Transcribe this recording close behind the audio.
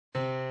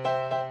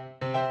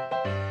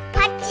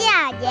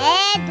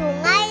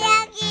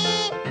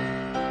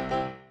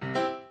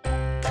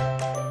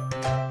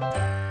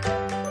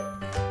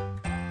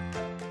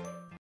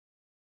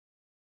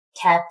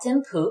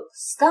Captain Poop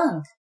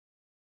Skunk.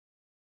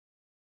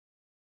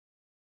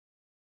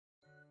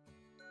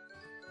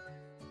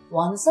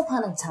 Once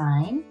upon a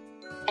time,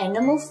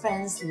 animal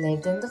friends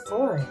lived in the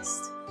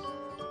forest.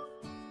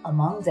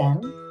 Among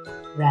them,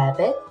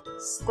 rabbit,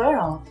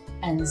 squirrel,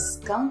 and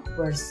skunk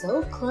were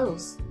so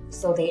close,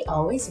 so they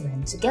always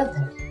ran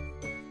together.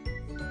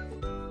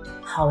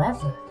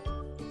 However,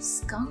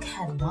 Skunk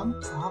had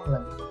one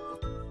problem,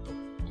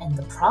 and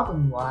the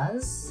problem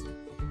was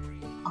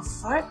a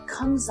fart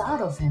comes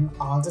out of him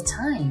all the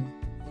time.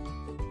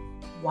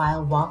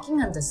 While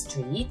walking on the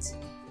street,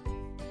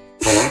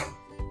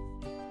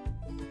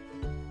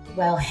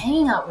 while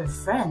hanging out with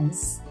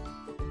friends,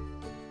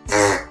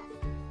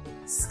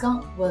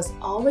 Skunk was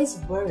always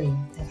worried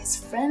that his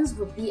friends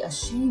would be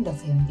ashamed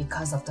of him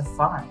because of the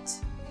fart.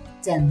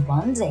 Then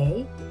one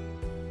day,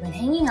 when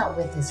hanging out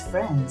with his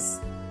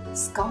friends,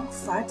 Skunk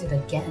farted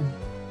again.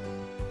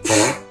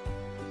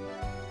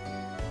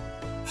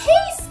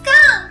 Hey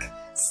Skunk!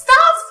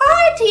 Stop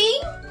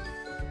farting!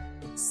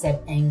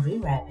 Said angry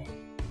Rabbit.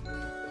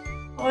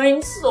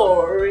 I'm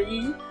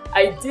sorry,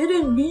 I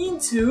didn't mean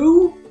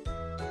to.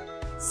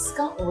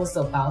 Skunk was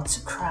about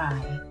to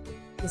cry.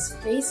 His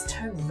face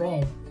turned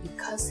red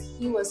because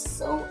he was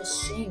so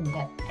ashamed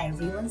that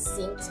everyone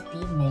seemed to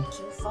be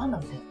making fun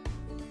of him.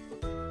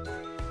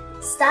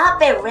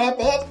 Stop it,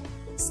 Rabbit!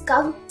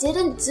 Skunk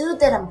didn't do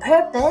that on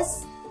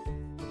purpose.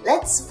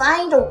 Let's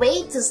find a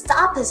way to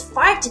stop his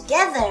fart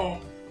together,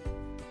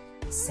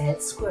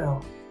 said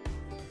Squirrel.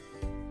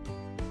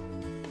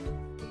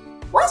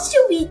 What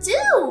should we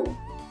do?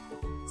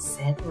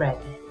 Said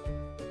Rabbit.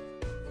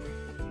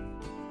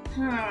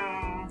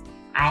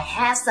 I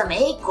have some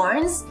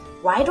acorns.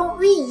 Why don't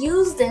we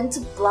use them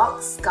to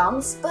block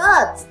Skunk's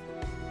butt?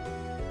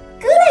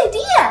 Good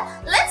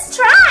idea! Let's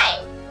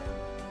try!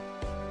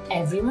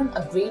 Everyone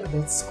agreed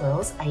with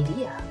Squirrel's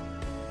idea.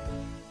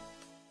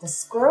 The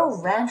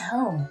squirrel ran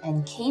home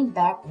and came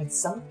back with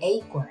some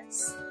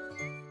acorns.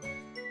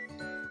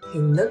 He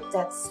looked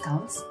at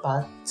Skunk's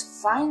butt to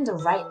find the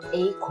right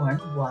acorn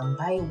one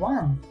by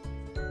one.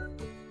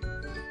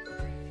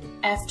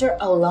 After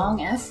a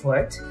long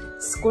effort,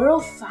 Squirrel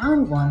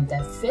found one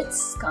that fit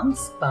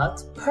Skunk's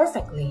butt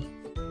perfectly.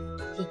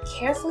 He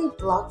carefully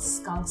blocked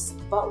Skunk's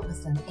butt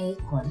with an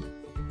acorn.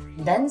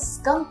 Then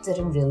Skunk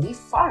didn't really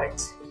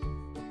fart.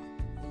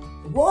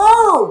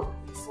 Whoa!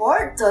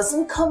 Fart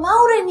doesn't come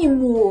out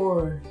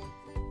anymore!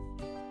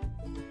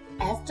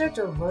 After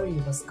the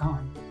worry was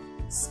gone,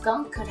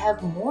 Skunk could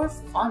have more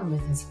fun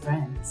with his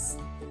friends.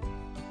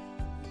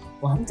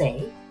 One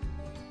day,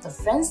 the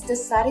friends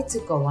decided to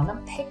go on a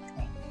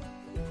picnic.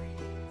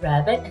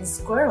 Rabbit and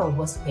Squirrel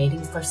was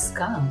waiting for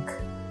Skunk.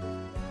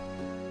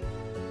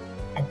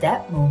 At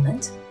that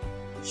moment,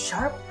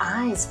 sharp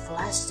eyes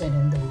flashed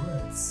in the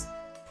woods.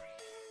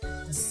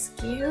 The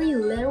scary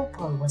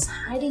leopard was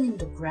hiding in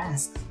the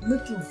grass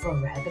looking for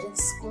Rabbit and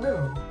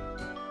Squirrel.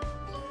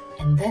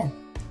 And then,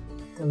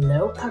 the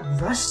leopard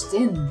rushed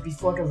in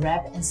before the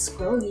Rabbit and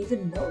Squirrel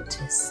even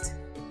noticed.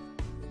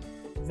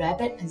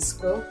 Rabbit and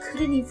Squirrel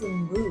couldn't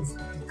even move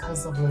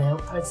because of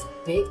Leopard's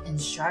big and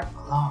sharp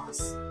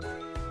claws.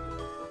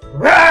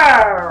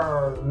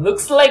 Rawr!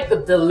 Looks like the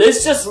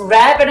delicious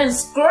rabbit and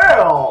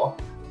squirrel.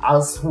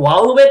 I'll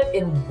swallow it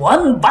in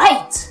one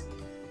bite.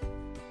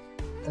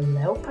 The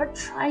leopard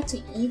tried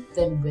to eat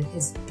them with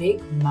his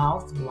big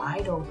mouth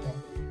wide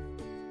open.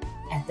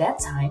 At that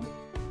time,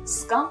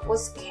 Skunk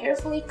was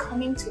carefully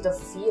coming to the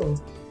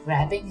field,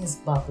 grabbing his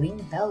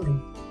bubbling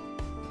belly.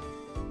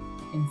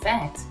 In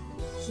fact,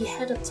 he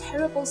had a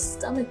terrible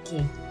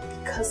stomachache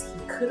because he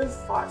couldn't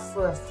fart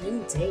for a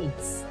few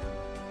days.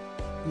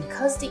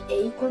 Because the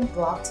acorn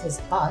blocked his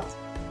butt,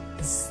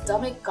 his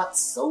stomach got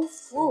so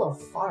full of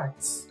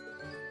farts.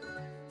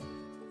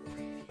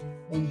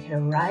 When he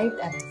arrived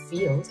at the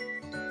field,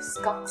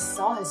 Skunk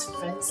saw his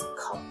friends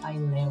caught by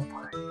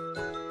Leopard.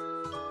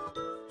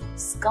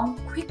 Skunk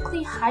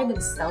quickly hid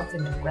himself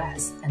in the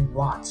grass and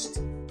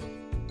watched.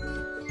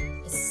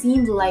 It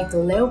seemed like the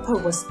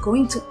leopard was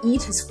going to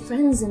eat his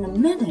friends in a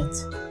minute.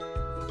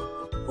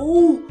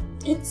 Oh,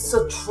 it's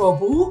a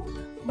trouble.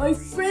 My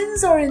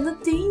friends are in a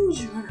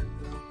danger.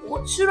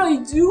 What should I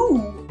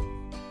do?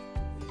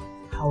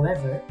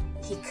 However,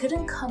 he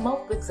couldn't come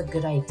up with a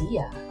good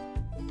idea.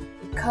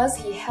 Because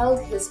he held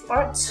his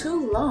fart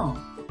too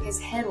long, his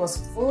head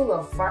was full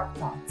of fart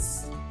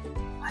thoughts.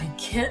 I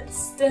can't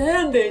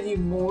stand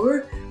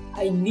anymore.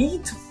 I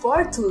need to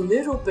fart a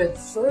little bit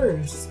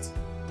first.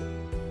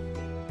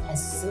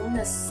 As soon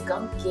as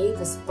Skunk gave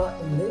his butt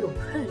a little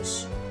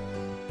push,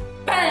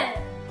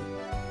 bam!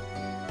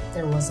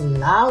 There was a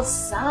loud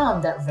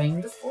sound that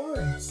rang the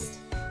forest.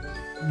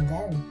 And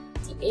then,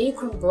 the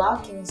acorn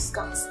blocking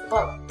Skunk's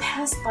butt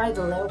passed by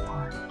the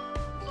leopard.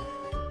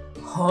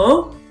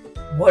 Huh?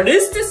 What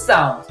is this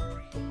sound?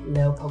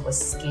 Leopard was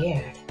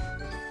scared.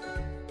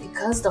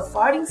 Because the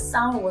farting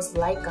sound was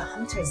like a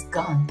hunter's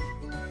gun,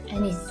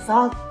 and he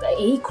thought the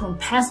acorn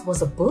pass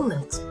was a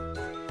bullet.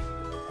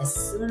 As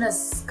soon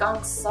as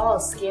Skunk saw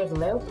a scared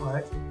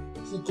leopard,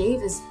 he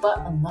gave his butt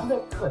another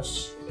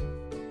push.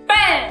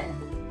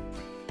 Bam!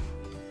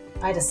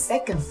 By the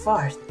second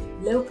fart,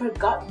 Leopard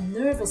got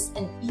nervous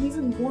and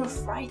even more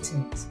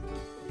frightened.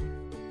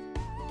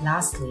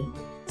 Lastly,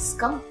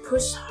 Skunk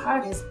pushed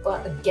hard his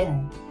butt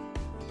again.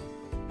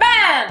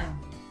 BAM!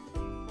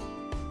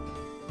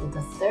 With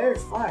the third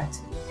fart,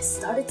 it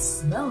started to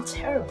smell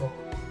terrible.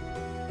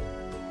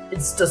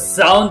 It's the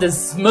sound and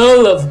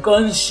smell of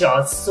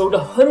gunshots, so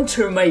the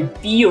hunter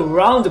might be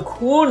around the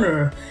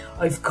corner.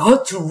 I've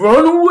got to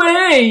run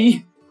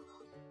away!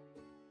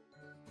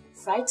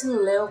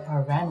 Frightened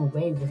Leopard ran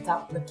away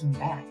without looking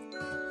back.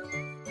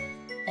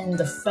 And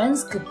the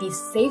friends could be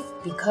safe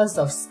because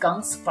of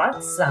Skunk's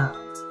fart sound.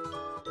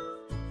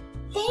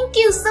 Thank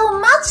you so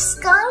much,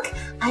 Skunk.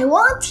 I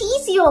won't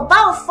tease you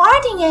about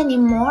farting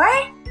anymore.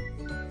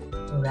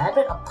 The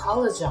rabbit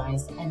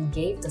apologized and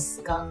gave the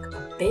skunk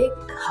a big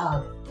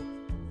hug.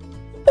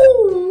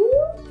 Ooh.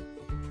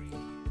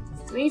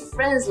 The three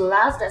friends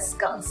laughed at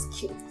Skunk's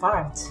cute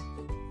fart.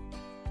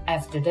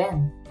 After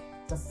then,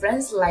 the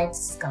friends liked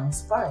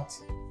Skunk's fart.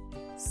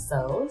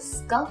 So,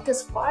 Skunk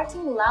is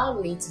farting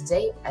loudly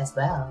today as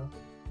well.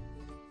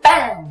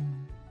 BAM!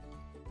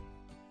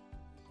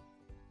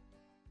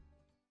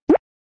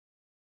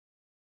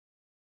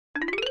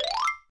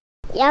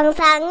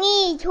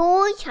 영상이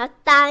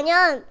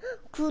좋으셨다면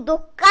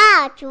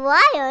구독과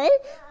좋아요를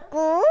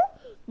꾹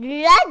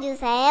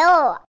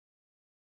눌러주세요.